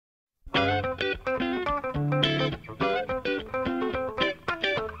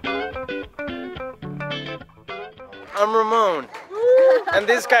I'm Ramon. And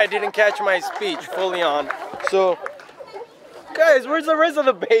this guy didn't catch my speech fully on. So, guys, where's the rest of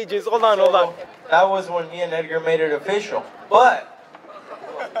the pages? Hold on. That was when me and Edgar made it official. But,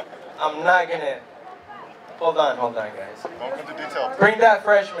 I'm not gonna... Hold on, guys. Bring that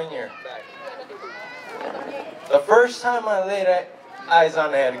freshman year back. The first time I laid eyes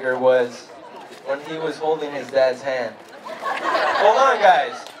on Edgar was when he was holding his dad's hand. Hold on,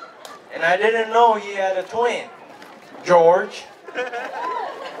 guys. And I didn't know he had a twin, George.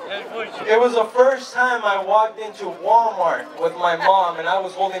 It was the first time I walked into Walmart with my mom and I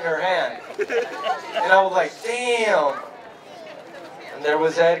was holding her hand. And I was like, damn. And there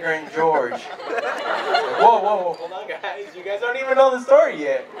was Edgar and George. Like, whoa. Hold on, guys. You guys don't even know the story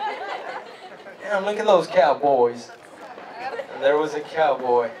yet. Damn, look at those cowboys. And there was a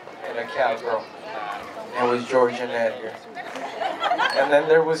cowboy and a cowgirl. And it was George and Edgar. And then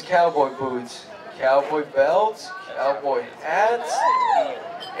there was cowboy boots, cowboy belts, cowboy hats,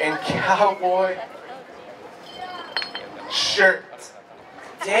 and cowboy shirts.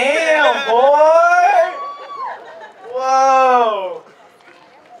 Damn, boy! Whoa!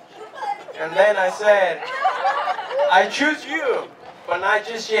 And then I said, I choose you, but not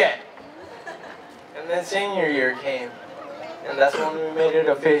just yet. And then senior year came, and that's when we made it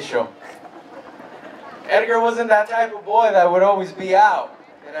official. Edgar wasn't that type of boy that would always be out.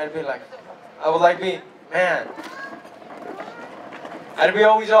 And I'd be like, man. I'd be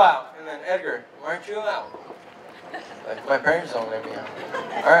always out. And then, Edgar, why aren't you out? Like, my parents don't let me out.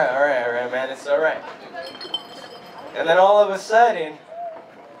 All right, man, it's all right. And then all of a sudden,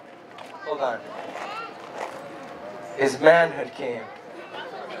 hold on, his manhood came.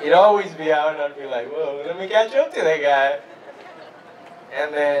 He'd always be out, and I'd be like, whoa, let me catch up to that guy.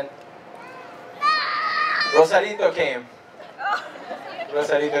 And then Rosarito came.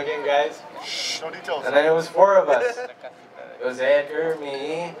 Guys. Shh, no details. And then it was 4 of us. It was Edgar,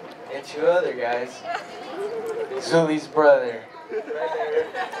 me, and 2 other guys. Zuli's brother. Right there.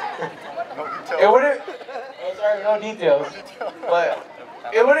 No details. It wouldn't. Oh, sorry, no details. But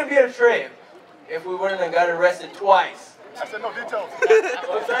it wouldn't be a trip if we wouldn't have got arrested twice. I said no details.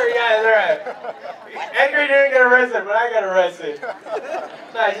 Oh, sorry, guys. All right. Edgar didn't get arrested, but I got arrested.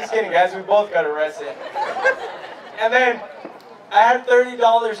 Nah, just kidding, guys. We both got arrested. And then I had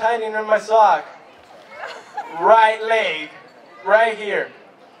 $30 hiding in my sock. Right leg. Right here.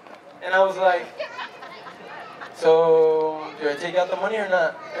 And I was like, so, do I take out the money or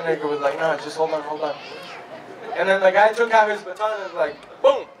not? And Edgar was like, no, just hold on. And then the guy took out his baton and was like,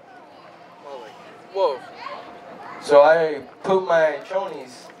 boom. I was like, whoa. So I put my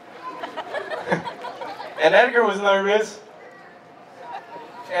chonies. And Edgar was nervous.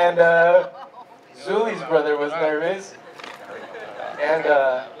 And Zuli's brother was nervous. And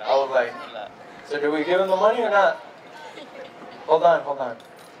I was like, so do we give him the money or not? Hold on.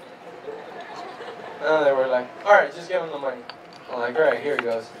 And they were like, all right, just give him the money. I'm like, all right, here he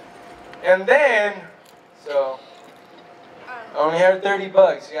goes. And then, so, I only had 30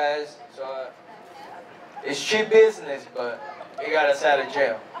 bucks, guys. So, it's cheap business, but it got us out of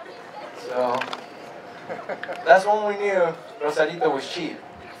jail. So, that's when we knew Rosarito was cheap.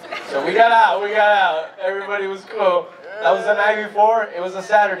 So we got out. Everybody was cool. That was the night before. It was a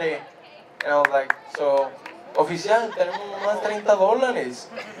Saturday. And I was like, so, oficial, tenemos más $30.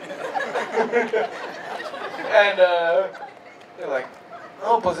 And they're like,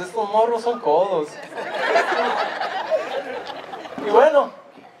 no, pues estos morros son codos. Y bueno,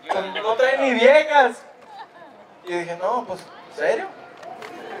 no traen ni viejas. Y dije, no, pues, ¿serio?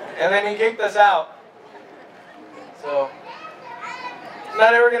 And then he kicked us out. So,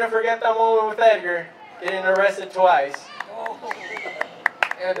 not ever gonna forget that moment with Edgar getting arrested twice.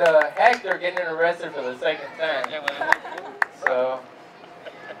 And Hector getting arrested for the 2nd time. So,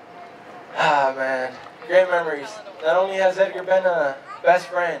 man, great memories. Not only has Edgar been a best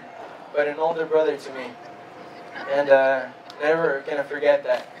friend, but an older brother to me. And never gonna forget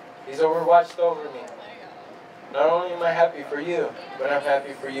that. He's watched over me. Not only am I happy for you, but I'm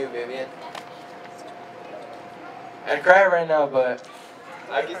happy for you, Vivian. I'd cry right now, but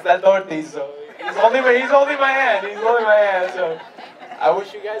aquí está el torti, so he's holding my hand, so I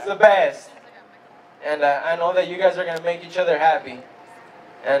wish you guys the best. And I know that you guys are gonna make each other happy.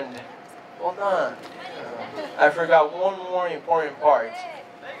 And hold on, I forgot one more important part.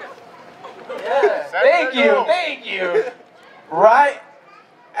 Yeah, thank you. Right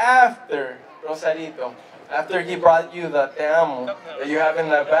after Rosarito, after he brought you the te amo that you have in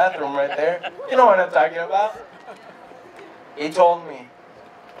that bathroom right there, you know what I'm talking about? He told me,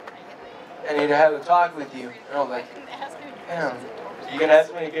 I need to have a talk with you. And I was like, damn, you gonna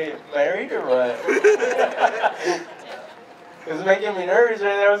ask me to get married or what? It was making me nervous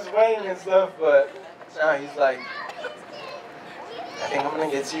right there. I was sweating and stuff, but now he's like, I think I'm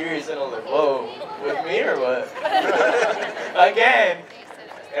gonna get serious. And I'm like, whoa, with me or what? Again.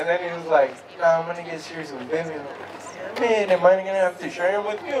 And then he was like, no, I'm gonna get serious with baby. I'm like, man, am I gonna have to share him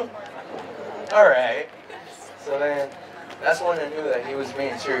with you? Alright. So then, that's when I knew that he was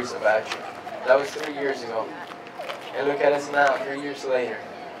being serious about you. That was 3 years ago. And look at us now, 3 years later.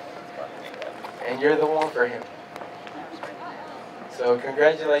 And you're the one for him. So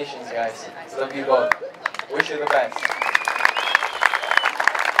congratulations, guys. Love you both. Wish you the best.